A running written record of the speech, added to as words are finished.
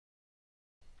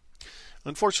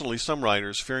Unfortunately, some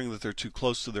writers, fearing that they're too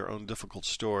close to their own difficult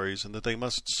stories and that they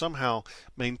must somehow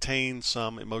maintain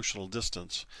some emotional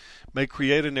distance, may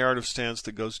create a narrative stance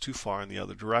that goes too far in the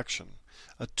other direction.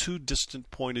 A too distant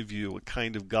point of view, a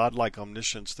kind of godlike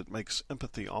omniscience that makes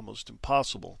empathy almost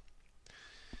impossible.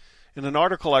 In an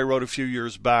article I wrote a few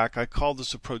years back, I called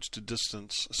this approach to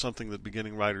distance, something that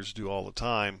beginning writers do all the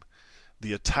time,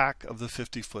 the attack of the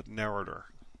 50-foot narrator.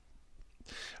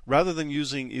 Rather than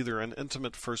using either an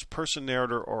intimate first-person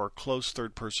narrator or a close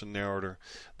third-person narrator,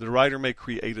 the writer may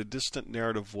create a distant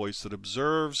narrative voice that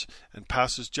observes and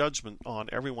passes judgment on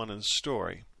everyone in his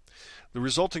story. The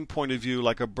resulting point of view,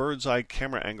 like a bird's-eye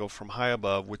camera angle from high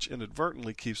above, which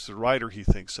inadvertently keeps the writer, he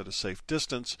thinks, at a safe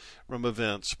distance from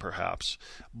events, perhaps,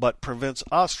 but prevents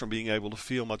us from being able to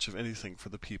feel much of anything for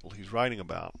the people he's writing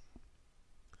about.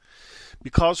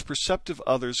 Because perceptive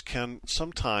others can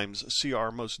sometimes see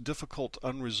our most difficult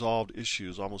unresolved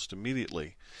issues almost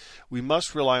immediately, we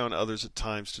must rely on others at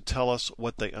times to tell us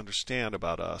what they understand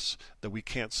about us that we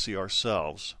can't see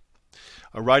ourselves.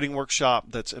 A writing workshop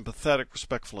that's empathetic,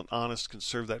 respectful, and honest can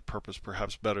serve that purpose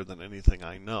perhaps better than anything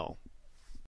I know.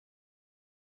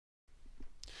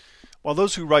 While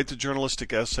those who write the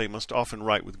journalistic essay must often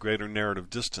write with greater narrative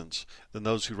distance than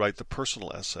those who write the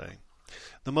personal essay,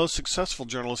 the most successful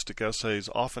journalistic essays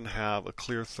often have a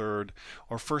clear third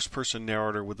or first-person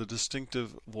narrator with a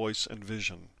distinctive voice and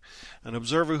vision, an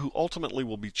observer who ultimately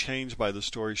will be changed by the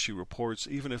story she reports,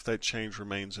 even if that change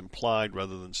remains implied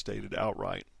rather than stated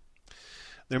outright.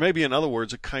 There may be, in other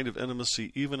words, a kind of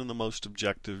intimacy even in the most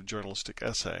objective journalistic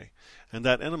essay, and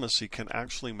that intimacy can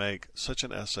actually make such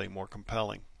an essay more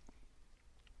compelling.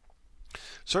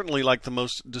 Certainly, like the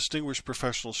most distinguished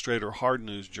professional straight or hard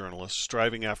news journalists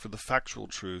striving after the factual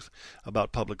truth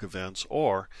about public events,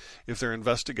 or, if they're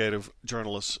investigative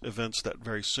journalists, events that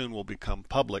very soon will become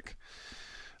public,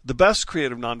 the best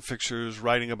creative nonfictioners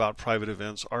writing about private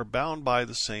events are bound by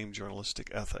the same journalistic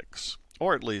ethics,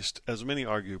 or at least, as many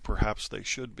argue, perhaps they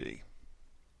should be.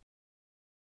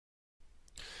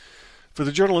 For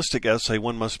the journalistic essay,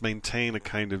 one must maintain a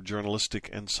kind of journalistic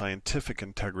and scientific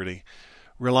integrity,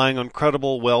 relying on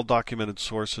credible, well-documented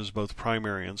sources, both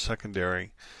primary and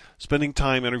secondary, spending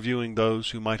time interviewing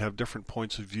those who might have different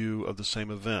points of view of the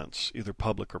same events, either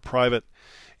public or private,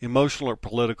 emotional or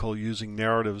political, using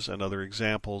narratives and other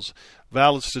examples,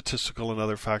 valid statistical and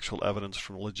other factual evidence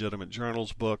from legitimate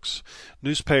journals, books,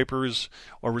 newspapers,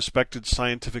 or respected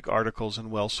scientific articles and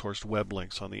well-sourced web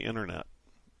links on the Internet.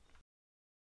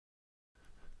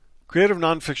 Creative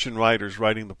nonfiction writers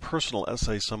writing the personal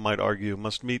essay, some might argue,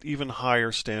 must meet even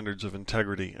higher standards of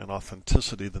integrity and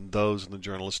authenticity than those in the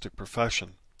journalistic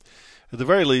profession. At the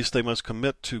very least, they must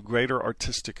commit to greater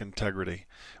artistic integrity,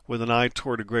 with an eye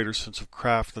toward a greater sense of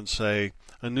craft than, say,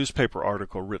 a newspaper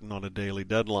article written on a daily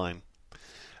deadline.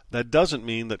 That doesn't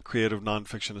mean that creative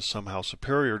nonfiction is somehow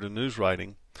superior to news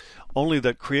writing, only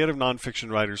that creative nonfiction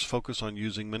writers focus on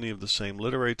using many of the same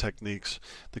literary techniques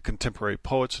that contemporary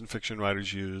poets and fiction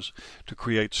writers use to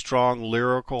create strong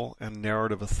lyrical and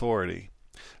narrative authority,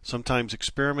 sometimes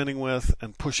experimenting with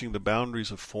and pushing the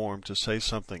boundaries of form to say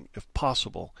something, if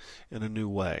possible, in a new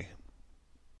way.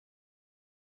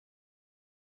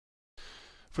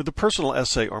 For the personal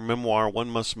essay or memoir, one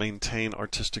must maintain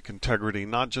artistic integrity,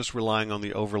 not just relying on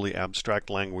the overly abstract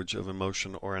language of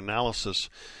emotion or analysis,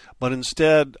 but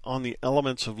instead on the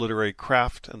elements of literary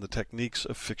craft and the techniques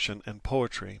of fiction and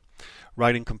poetry,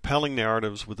 writing compelling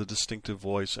narratives with a distinctive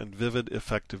voice and vivid,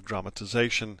 effective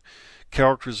dramatization,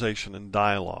 characterization, and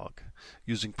dialogue,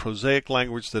 using prosaic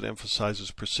language that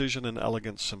emphasizes precision and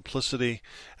elegant simplicity,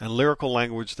 and lyrical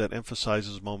language that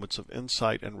emphasizes moments of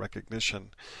insight and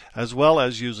recognition, as well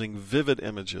as using vivid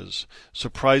images,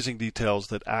 surprising details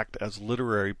that act as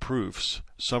literary proofs,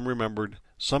 some remembered,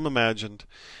 some imagined,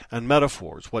 and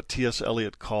metaphors, what T.S.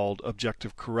 Eliot called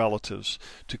objective correlatives,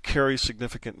 to carry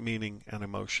significant meaning and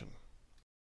emotion.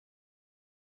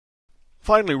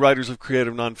 Finally, writers of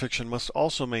creative nonfiction must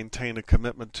also maintain a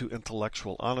commitment to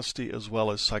intellectual honesty as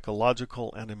well as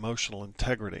psychological and emotional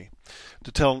integrity,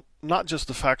 to tell not just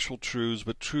the factual truths,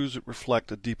 but truths that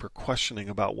reflect a deeper questioning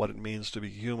about what it means to be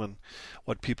human,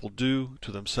 what people do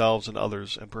to themselves and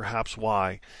others, and perhaps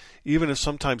why, even if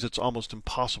sometimes it's almost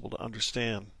impossible to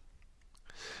understand.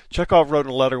 Chekhov wrote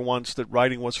in a letter once that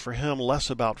writing was for him less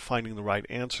about finding the right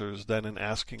answers than in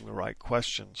asking the right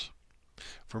questions.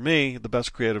 For me, the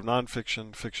best creative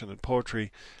nonfiction, fiction, and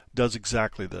poetry does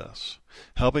exactly this,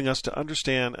 helping us to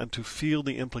understand and to feel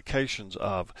the implications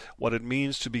of what it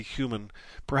means to be human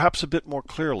perhaps a bit more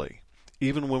clearly,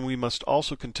 even when we must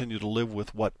also continue to live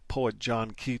with what poet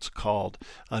John Keats called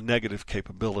a negative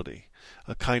capability,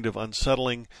 a kind of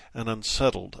unsettling and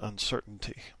unsettled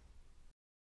uncertainty.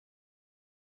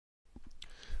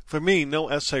 For me, no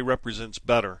essay represents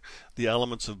better the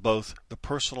elements of both the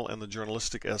personal and the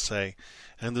journalistic essay,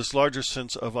 and this larger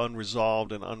sense of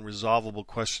unresolved and unresolvable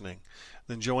questioning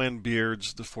than Joanne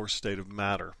Beard's The Fourth State of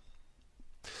Matter.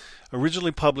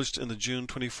 Originally published in the June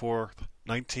 24,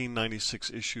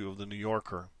 1996 issue of The New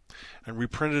Yorker, and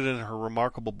reprinted in her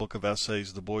remarkable book of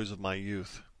essays, The Boys of My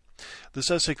Youth. This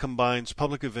essay combines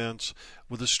public events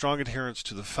with a strong adherence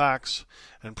to the facts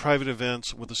and private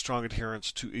events with a strong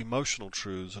adherence to emotional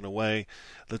truths in a way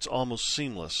that's almost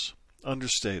seamless,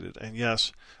 understated, and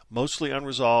yes, mostly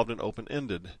unresolved and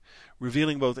open-ended,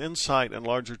 revealing both insight and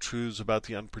larger truths about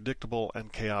the unpredictable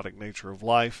and chaotic nature of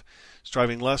life,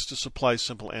 striving less to supply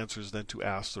simple answers than to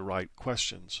ask the right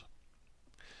questions.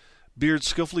 Beard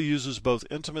skillfully uses both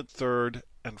intimate third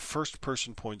and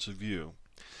first-person points of view,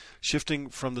 shifting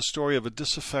from the story of a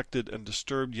disaffected and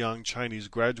disturbed young Chinese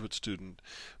graduate student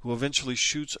who eventually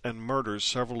shoots and murders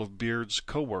several of Beard's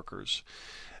co-workers,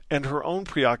 and her own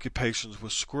preoccupations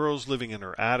with squirrels living in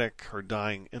her attic, her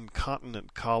dying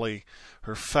incontinent collie,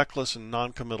 her feckless and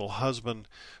noncommittal husband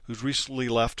who's recently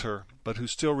left her but who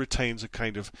still retains a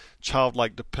kind of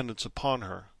childlike dependence upon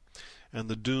her, and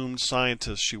the doomed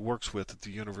scientist she works with at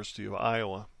the University of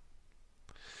Iowa.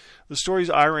 The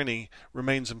story's irony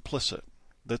remains implicit,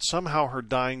 that somehow her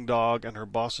dying dog and her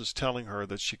bosses telling her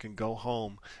that she can go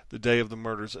home the day of the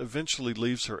murders eventually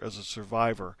leaves her as a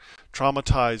survivor,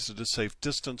 traumatized at a safe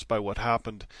distance by what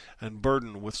happened and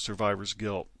burdened with survivor's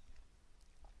guilt.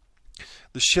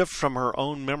 The shift from her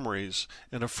own memories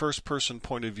in a first-person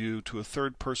point of view to a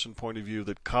third-person point of view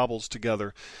that cobbles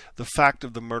together the fact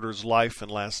of the murder's life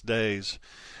and last days,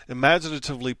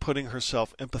 imaginatively putting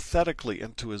herself empathetically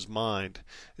into his mind,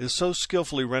 is so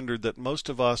skillfully rendered that most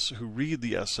of us who read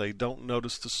the essay don't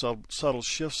notice the subtle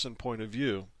shifts in point of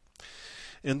view.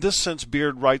 In this sense,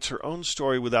 Beard writes her own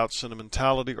story without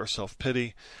sentimentality or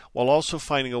self-pity, while also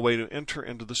finding a way to enter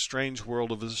into the strange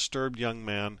world of a disturbed young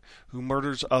man who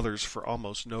murders others for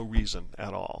almost no reason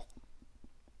at all.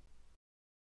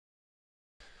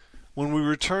 When we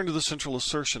return to the central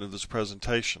assertion of this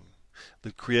presentation,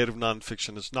 that creative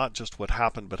nonfiction is not just what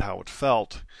happened but how it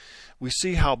felt, we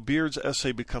see how Beard's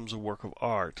essay becomes a work of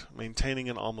art, maintaining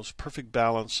an almost perfect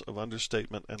balance of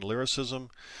understatement and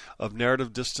lyricism, of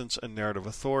narrative distance and narrative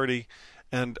authority,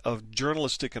 and of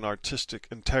journalistic and artistic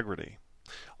integrity,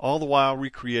 all the while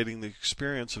recreating the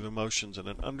experience of emotions in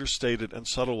an understated and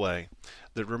subtle way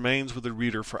that remains with the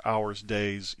reader for hours,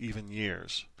 days, even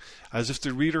years, as if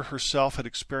the reader herself had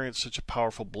experienced such a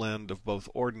powerful blend of both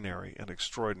ordinary and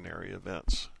extraordinary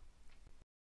events.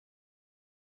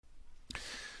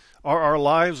 Are our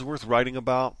lives worth writing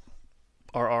about?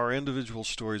 Are our individual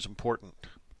stories important?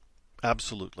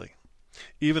 Absolutely.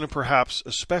 Even and perhaps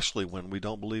especially when we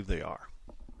don't believe they are.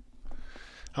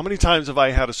 How many times have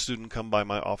I had a student come by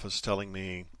my office telling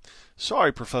me,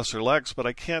 "Sorry, Professor Lex, but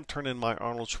I can't turn in my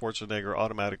Arnold Schwarzenegger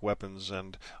automatic weapons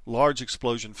and large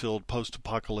explosion-filled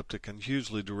post-apocalyptic and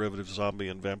hugely derivative zombie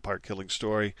and vampire killing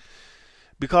story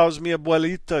because mi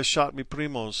abuelita shot mi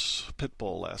primo's pit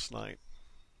bull last night."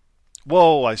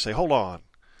 Whoa, I say, hold on.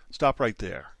 Stop right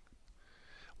there.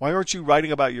 Why aren't you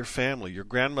writing about your family, your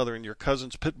grandmother and your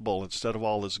cousin's pit bull instead of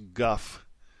all this guff?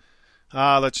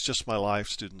 Ah, that's just my life,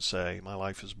 students say. My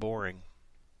life is boring.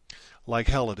 Like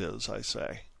hell it is, I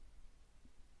say.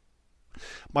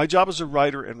 My job as a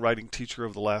writer and writing teacher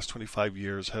of the last 25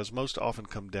 years has most often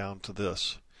come down to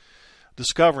this.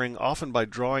 Discovering, often by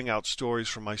drawing out stories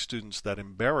from my students that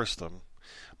embarrass them,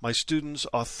 my students'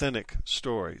 authentic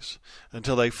stories,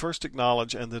 until they first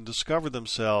acknowledge and then discover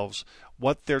themselves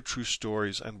what their true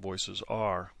stories and voices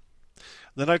are.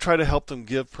 Then I try to help them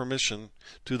give permission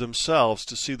to themselves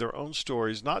to see their own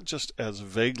stories not just as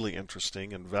vaguely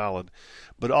interesting and valid,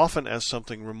 but often as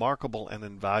something remarkable and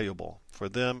invaluable for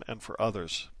them and for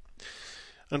others.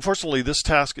 Unfortunately, this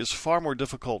task is far more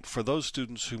difficult for those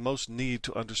students who most need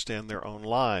to understand their own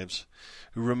lives,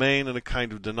 who remain in a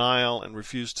kind of denial and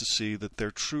refuse to see that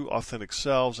their true authentic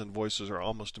selves and voices are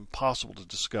almost impossible to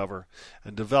discover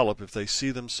and develop if they see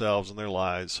themselves and their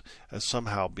lives as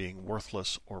somehow being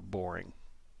worthless or boring.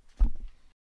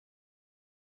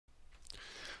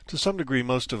 To some degree,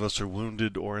 most of us are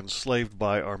wounded or enslaved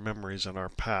by our memories and our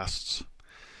pasts.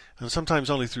 And sometimes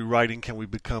only through writing can we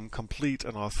become complete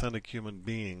and authentic human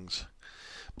beings.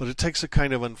 But it takes a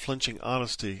kind of unflinching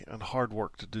honesty and hard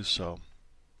work to do so.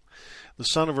 The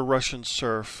son of a Russian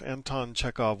serf, Anton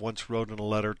Chekhov once wrote in a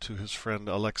letter to his friend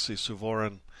Alexei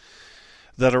Suvorin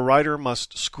that a writer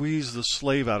must squeeze the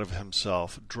slave out of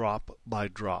himself drop by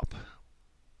drop.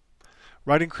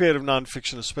 Writing creative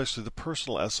nonfiction, especially the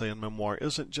personal essay and memoir,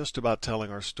 isn't just about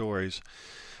telling our stories,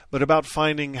 but about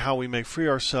finding how we may free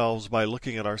ourselves by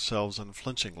looking at ourselves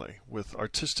unflinchingly, with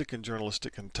artistic and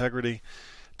journalistic integrity,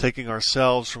 taking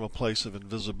ourselves from a place of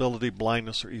invisibility,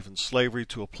 blindness, or even slavery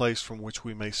to a place from which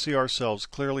we may see ourselves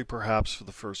clearly, perhaps for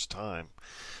the first time,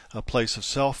 a place of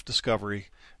self-discovery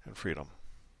and freedom.